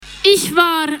Ich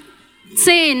war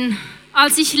 10,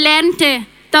 als ich lernte,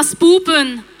 dass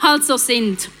Buben halt so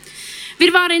sind.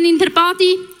 Wir waren in der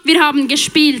Body, wir haben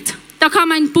gespielt. Da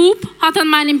kam ein Bub, hat an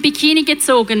meinem Bikini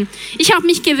gezogen. Ich habe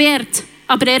mich gewehrt,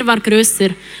 aber er war größer.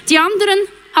 Die anderen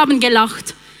haben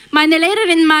gelacht. Meine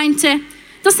Lehrerin meinte,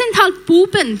 das sind halt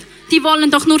Buben, die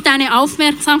wollen doch nur deine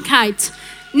Aufmerksamkeit.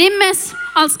 Nimm es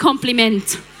als Kompliment.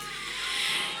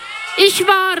 Ich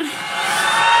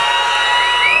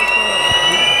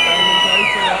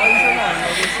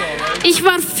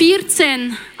war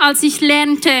 14, als ich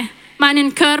lernte,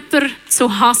 meinen Körper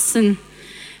zu hassen.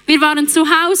 Wir waren zu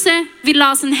Hause, wir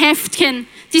lasen Heftchen,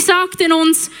 die sagten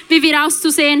uns, wie wir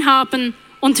auszusehen haben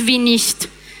und wie nicht.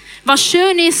 Was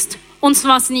schön ist und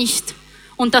was nicht.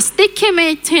 Und dass dicke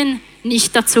Mädchen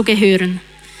nicht dazu gehören.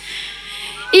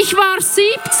 Ich war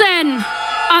 17,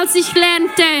 als ich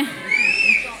lernte,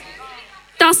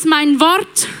 dass mein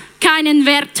Wort keinen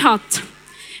Wert hat.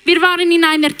 Wir waren in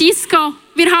einer Disco,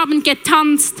 wir haben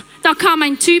getanzt. Da kam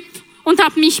ein Typ und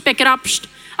hat mich begrapscht.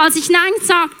 Als ich Nein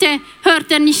sagte,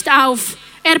 hörte er nicht auf.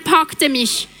 Er packte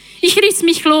mich. Ich riss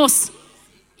mich los.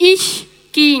 Ich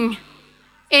ging.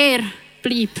 Er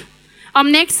blieb. Am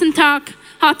nächsten Tag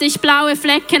hatte ich blaue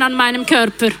Flecken an meinem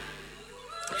Körper.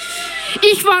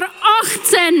 Ich war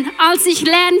 18, als ich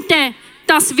lernte,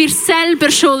 dass wir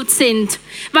selber schuld sind,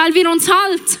 weil wir uns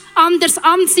halt anders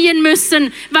anziehen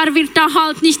müssen, weil wir da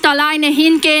halt nicht alleine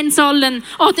hingehen sollen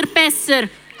oder besser,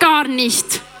 gar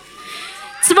nicht.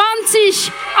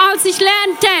 20, als ich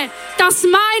lernte, dass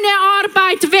meine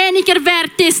Arbeit weniger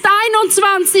wert ist.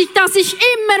 21, dass ich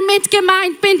immer mit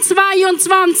gemeint bin.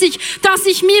 22, dass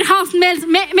ich mir halt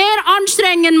mehr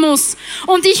anstrengen muss.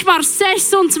 Und ich war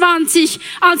 26,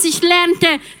 als ich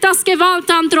lernte, dass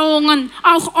Gewaltandrohungen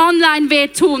auch online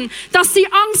wehtun, dass sie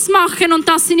Angst machen und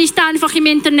dass sie nicht einfach im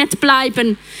Internet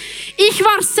bleiben. Ich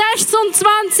war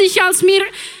 26, als man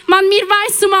mir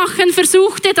weiszumachen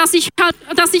versuchte, dass ich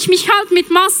mich halt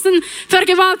mit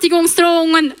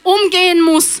Massenvergewaltigungsdrohungen umgehen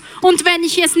muss. Und wenn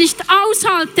ich es nicht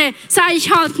aushalte, sei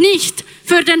ich halt nicht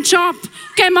für den Job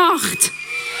gemacht.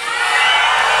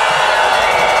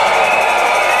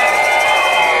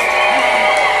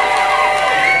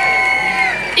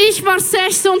 Ich war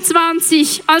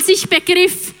 26, als ich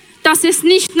begriff, dass es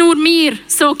nicht nur mir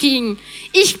so ging.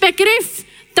 Ich begriff,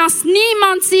 dass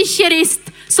niemand sicher ist,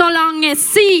 solange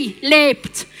sie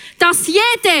lebt. Dass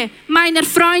jede meiner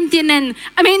Freundinnen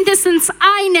mindestens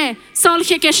eine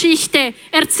solche Geschichte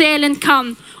erzählen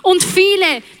kann. Und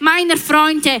viele meiner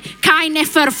Freunde keine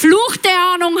verfluchte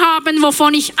Ahnung haben,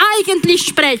 wovon ich eigentlich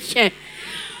spreche.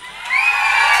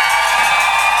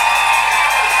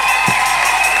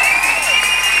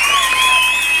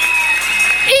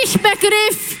 Ich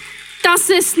begriff, dass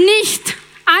es nicht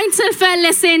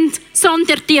Einzelfälle sind,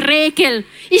 sondern die Regel.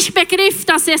 Ich begriff,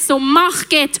 dass es um Macht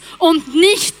geht und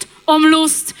nicht um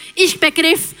Lust. Ich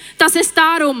begriff, dass es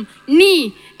darum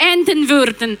nie enden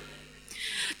würde.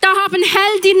 Da haben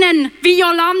Heldinnen wie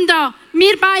Yolanda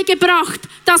mir beigebracht,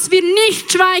 dass wir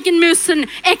nicht schweigen müssen,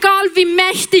 egal wie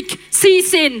mächtig sie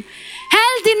sind.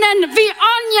 Heldinnen wie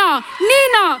Anja,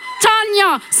 Nina,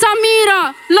 Tanja,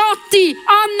 Samira, Lotti,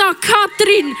 Anna,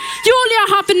 Katrin, Julia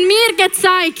haben mir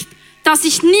gezeigt, dass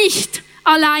ich nicht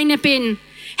alleine bin.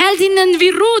 Heldinnen wie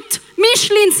Ruth,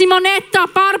 Micheline, Simonetta,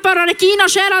 Barbara, Regina,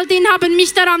 Geraldine haben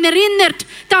mich daran erinnert,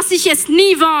 dass ich es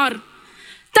nie war.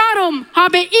 Darum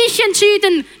habe ich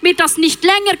entschieden, mir das nicht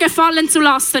länger gefallen zu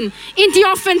lassen, in die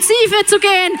Offensive zu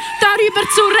gehen, darüber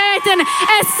zu reden,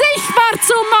 es sichtbar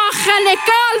zu machen,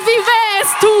 egal wie weh es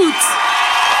tut.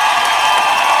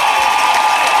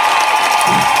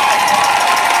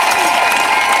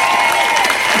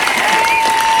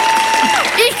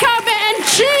 Ich habe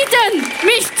entschieden,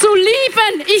 mich zu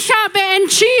lieben. Ich habe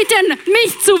entschieden,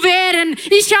 mich zu wehren.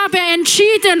 Ich habe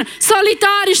entschieden,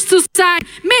 solidarisch zu sein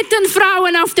mit den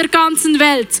Frauen auf der ganzen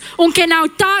Welt. Und genau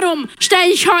darum stehe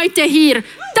ich heute hier.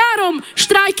 Darum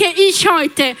streike ich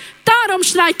heute. Darum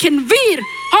streiken wir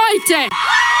heute.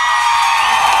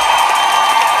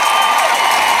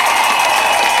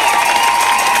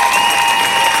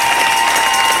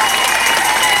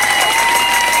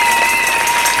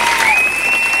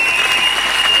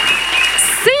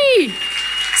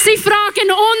 Sie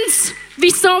fragen uns,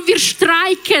 wieso wir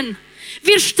streiken.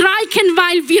 Wir streiken,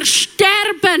 weil wir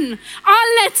sterben.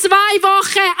 Alle 2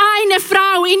 Wochen eine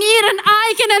Frau in ihren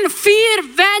eigenen 4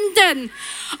 Wänden.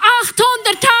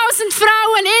 800.000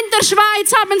 Frauen in der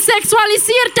Schweiz haben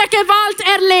sexualisierte Gewalt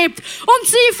erlebt. Und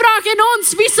sie fragen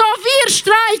uns, wieso wir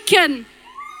streiken.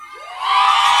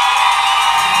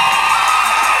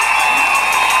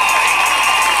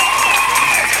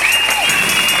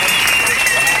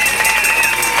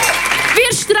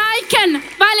 Wir streiken,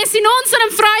 in unserem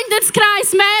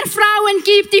Freundeskreis mehr Frauen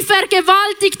gibt, die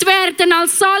vergewaltigt werden,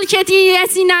 als solche, die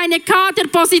es in eine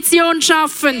Kaderposition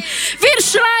schaffen. Wir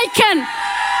streiken,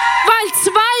 weil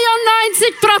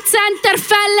 92% der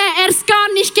Fälle erst gar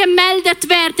nicht gemeldet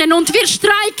werden. Und wir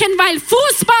streiken, weil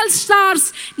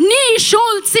Fußballstars nie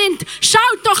schuld sind.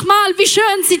 Schaut doch mal, wie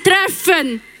schön sie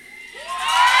treffen.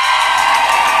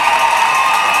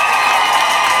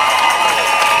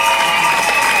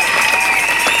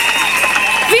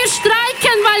 Wir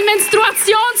streiken, weil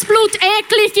Menstruationsblut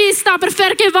eklig ist, aber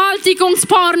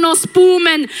Vergewaltigungspornos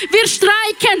boomen. Wir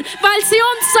streiken, weil sie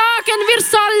uns sagen, wir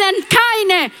sollen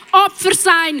keine Opfer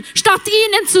sein, statt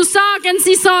ihnen zu sagen,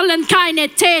 sie sollen keine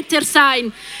Täter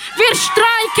sein. Wir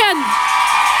streiken.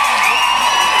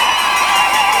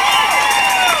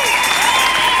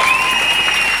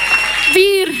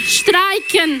 Wir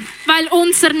streiken, weil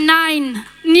unser Nein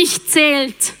nicht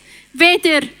zählt,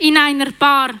 weder in einer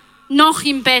Bar noch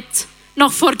im Bett,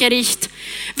 noch vor Gericht.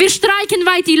 Wir streiken,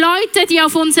 weil die Leute, die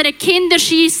auf unsere Kinder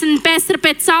schießen, besser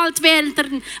bezahlt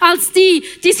werden als die,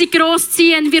 die sie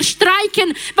großziehen. Wir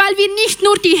streiken, weil wir nicht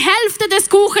nur die Hälfte des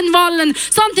Kuchen wollen,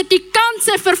 sondern die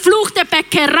ganze verfluchte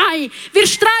Bäckerei. Wir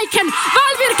streiken,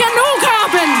 weil wir genug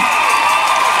haben.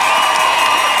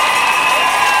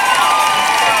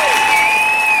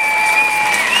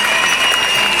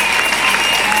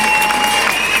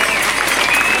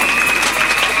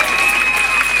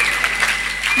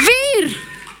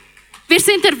 Wir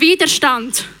sind der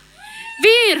Widerstand.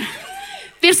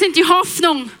 Wir sind die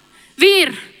Hoffnung.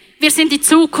 Wir sind die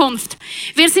Zukunft.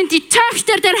 Wir sind die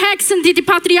Töchter der Hexen, die die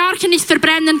Patriarchen nicht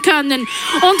verbrennen können.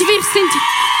 Und wir sind...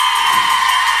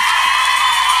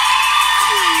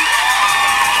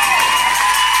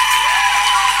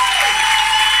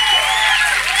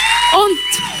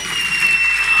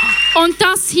 Und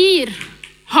das hier,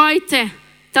 heute,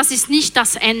 das ist nicht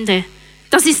das Ende.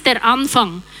 Das ist der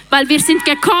Anfang. Weil wir sind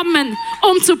gekommen,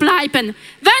 um zu bleiben.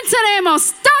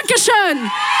 Venceremos! Dankeschön!